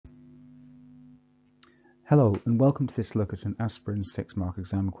Hello and welcome to this look at an Aspirin 6-mark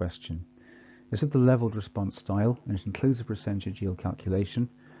exam question. It's of the levelled response style and it includes a percentage yield calculation,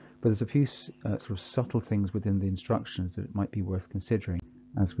 but there's a few sort of subtle things within the instructions that it might be worth considering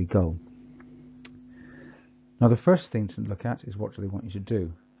as we go. Now the first thing to look at is what do they want you to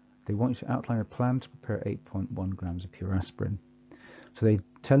do. They want you to outline a plan to prepare 8.1 grams of pure aspirin. So they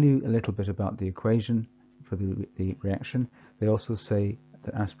tell you a little bit about the equation for the reaction. They also say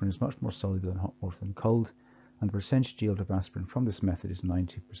that aspirin is much more soluble in hot water than cold, and the percentage yield of aspirin from this method is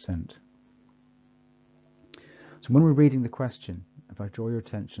 90%. So when we're reading the question, if I draw your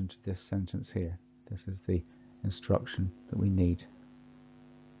attention to this sentence here, this is the instruction that we need.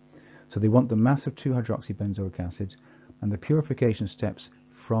 So they want the mass of 2-hydroxybenzoic acid and the purification steps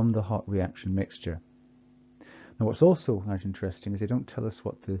from the hot reaction mixture. Now what's also quite interesting is they don't tell us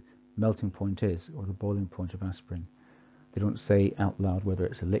what the melting point is or the boiling point of aspirin. They don't say out loud whether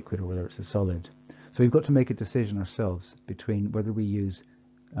it's a liquid or whether it's a solid. So we've got to make a decision ourselves between whether we use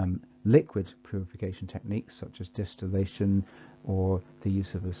liquid purification techniques such as distillation or the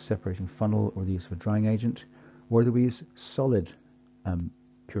use of a separating funnel or the use of a drying agent, or whether we use solid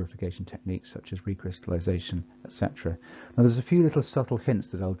purification techniques such as recrystallization, etc. Now there's a few little subtle hints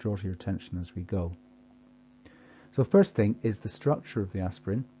that I'll draw to your attention as we go. So first thing is the structure of the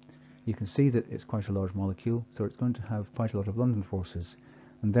aspirin. You can see that it's quite a large molecule, so it's going to have quite a lot of London forces,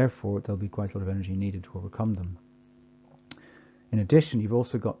 and therefore there'll be quite a lot of energy needed to overcome them. In addition, you've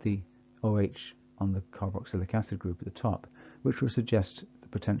also got the OH on the carboxylic acid group at the top, which will suggest the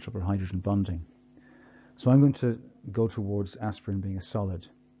potential for hydrogen bonding. So I'm going to go towards aspirin being a solid.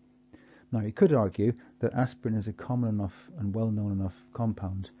 Now you could argue that aspirin is a common enough and well-known enough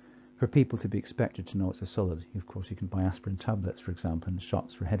compound for people to be expected to know it's a solid. Of course, you can buy aspirin tablets, for example, in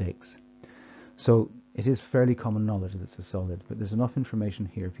shops for headaches. So it is fairly common knowledge that it's a solid, but there's enough information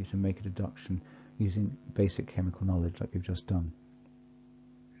here for you to make a deduction using basic chemical knowledge like we've just done.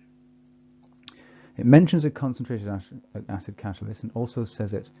 It mentions a concentrated acid catalyst and also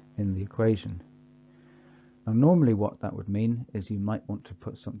says it in the equation. Now normally what that would mean is you might want to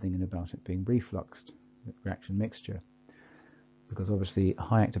put something in about it being refluxed, the reaction mixture, because obviously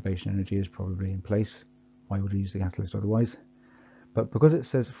high activation energy is probably in place. Why would you use the catalyst otherwise? But because it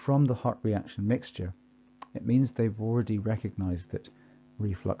says from the hot reaction mixture, it means they've already recognized that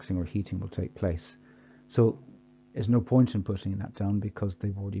refluxing or heating will take place. So there's no point in putting that down because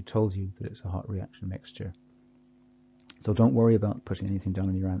they've already told you that it's a hot reaction mixture. So don't worry about putting anything down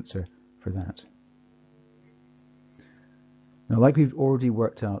in your answer for that. Now, like we've already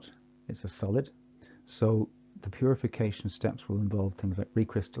worked out, it's a solid, so the purification steps will involve things like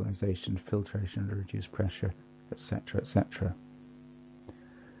recrystallization, filtration under reduced pressure, etc., etc.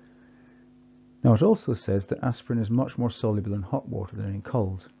 Now it also says that aspirin is much more soluble in hot water than in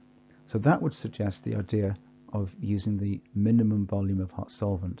cold, so that would suggest the idea of using the minimum volume of hot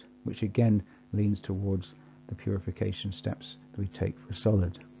solvent, which again leans towards the purification steps that we take for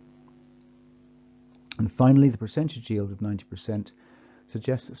solid. And finally, the percentage yield of 90%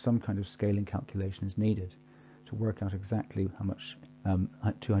 suggests that some kind of scaling calculation is needed to work out exactly how much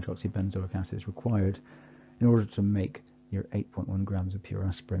 2-hydroxybenzoic acid is required in order to make your 8.1 grams of pure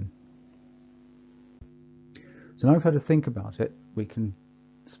aspirin. So now we've had to think about it, we can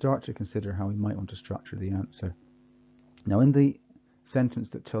start to consider how we might want to structure the answer. Now in the sentence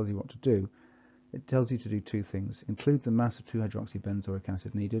that tells you what to do, it tells you to do two things: include the mass of 2-hydroxybenzoic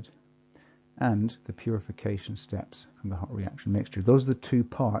acid needed and the purification steps from the hot reaction mixture. Those are the two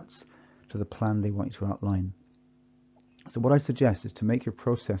parts to the plan they want you to outline. So what I suggest is to make your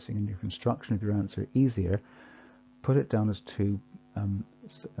processing and your construction of your answer easier, put it down as two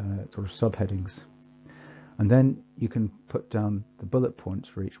sort of subheadings. And then you can put down the bullet points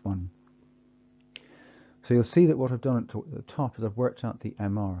for each one. So you'll see that what I've done at the top is I've worked out the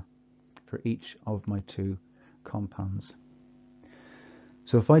MR for each of my two compounds.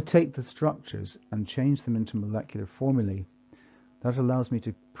 So if I take the structures and change them into molecular formulae, that allows me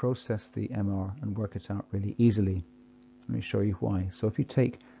to process the MR and work it out really easily. Let me show you why. So if you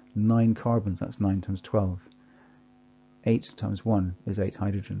take 9 carbons, that's 9 times 12. 8 times 1 is 8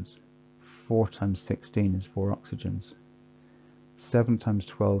 hydrogens. 4 times 16 is 4 oxygens. 7 times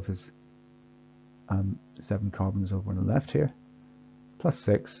 12 is 7 carbons over on the left here, plus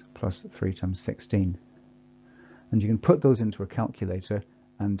 6 plus 3 times 16. And you can put those into a calculator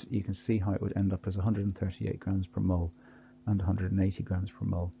and you can see how it would end up as 138 grams per mole and 180 grams per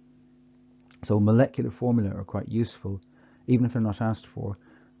mole. So molecular formulae are quite useful, even if they're not asked for,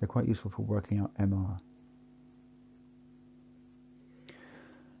 they're quite useful for working out MR.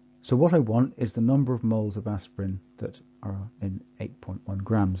 So what I want is the number of moles of aspirin that are in 8.1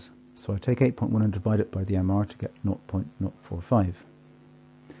 grams. So I take 8.1 and divide it by the MR to get 0.045.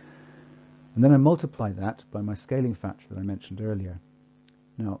 And then I multiply that by my scaling factor that I mentioned earlier.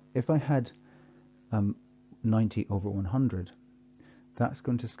 Now, if I had 90 over 100, that's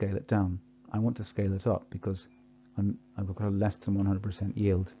going to scale it down. I want to scale it up because I've got a less than 100%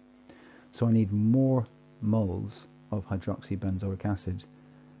 yield. So I need more moles of hydroxybenzoic acid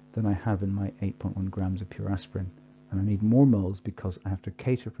than I have in my 8.1 grams of pure aspirin. And I need more moles because I have to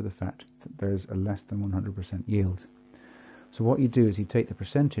cater for the fact that there's a less than 100% yield. So what you do is you take the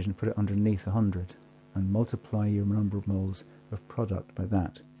percentage and put it underneath 100 and multiply your number of moles of product by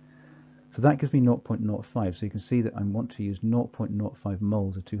that. So that gives me 0.05. So you can see that I want to use 0.05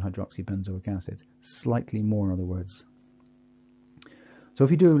 moles of 2-hydroxybenzoic acid, slightly more in other words. So if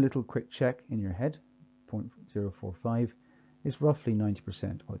you do a little quick check in your head, 0.045 is roughly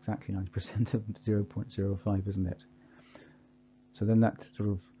 90%, well exactly 90% of 0.05, isn't it? So then that sort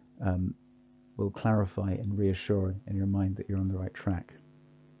of will clarify and reassure in your mind that you're on the right track.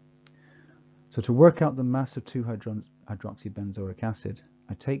 So to work out the mass of 2-hydroxybenzoic acid,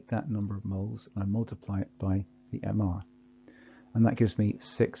 I take that number of moles and I multiply it by the MR, and that gives me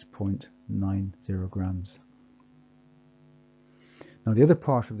 6.90 grams. Now the other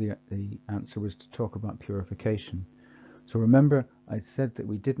part of the answer was to talk about purification. So remember I said that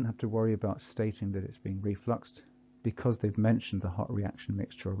we didn't have to worry about stating that it's being refluxed because they've mentioned the hot reaction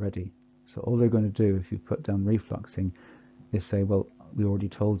mixture already. So all they're going to do if you put down refluxing is say, well, we already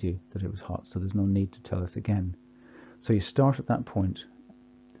told you that it was hot, so there's no need to tell us again. So you start at that point.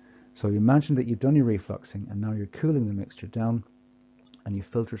 So you imagine that you've done your refluxing and now you're cooling the mixture down and you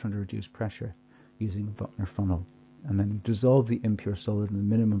filter it under reduced pressure using a Buckner funnel. And then you dissolve the impure solid in the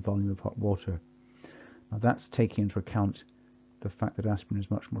minimum volume of hot water. Now that's taking into account the fact that aspirin is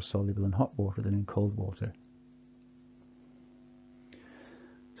much more soluble in hot water than in cold water.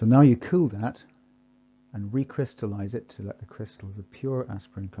 So now you cool that and recrystallize it to let the crystals of pure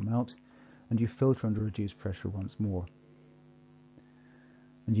aspirin come out, and you filter under reduced pressure once more.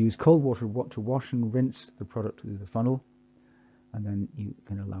 And use cold water to wash and rinse the product through the funnel, and then you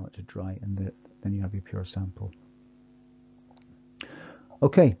can allow it to dry, and then you have your pure sample.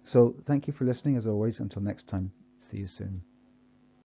 Okay, so thank you for listening as always. Until next time, see you soon.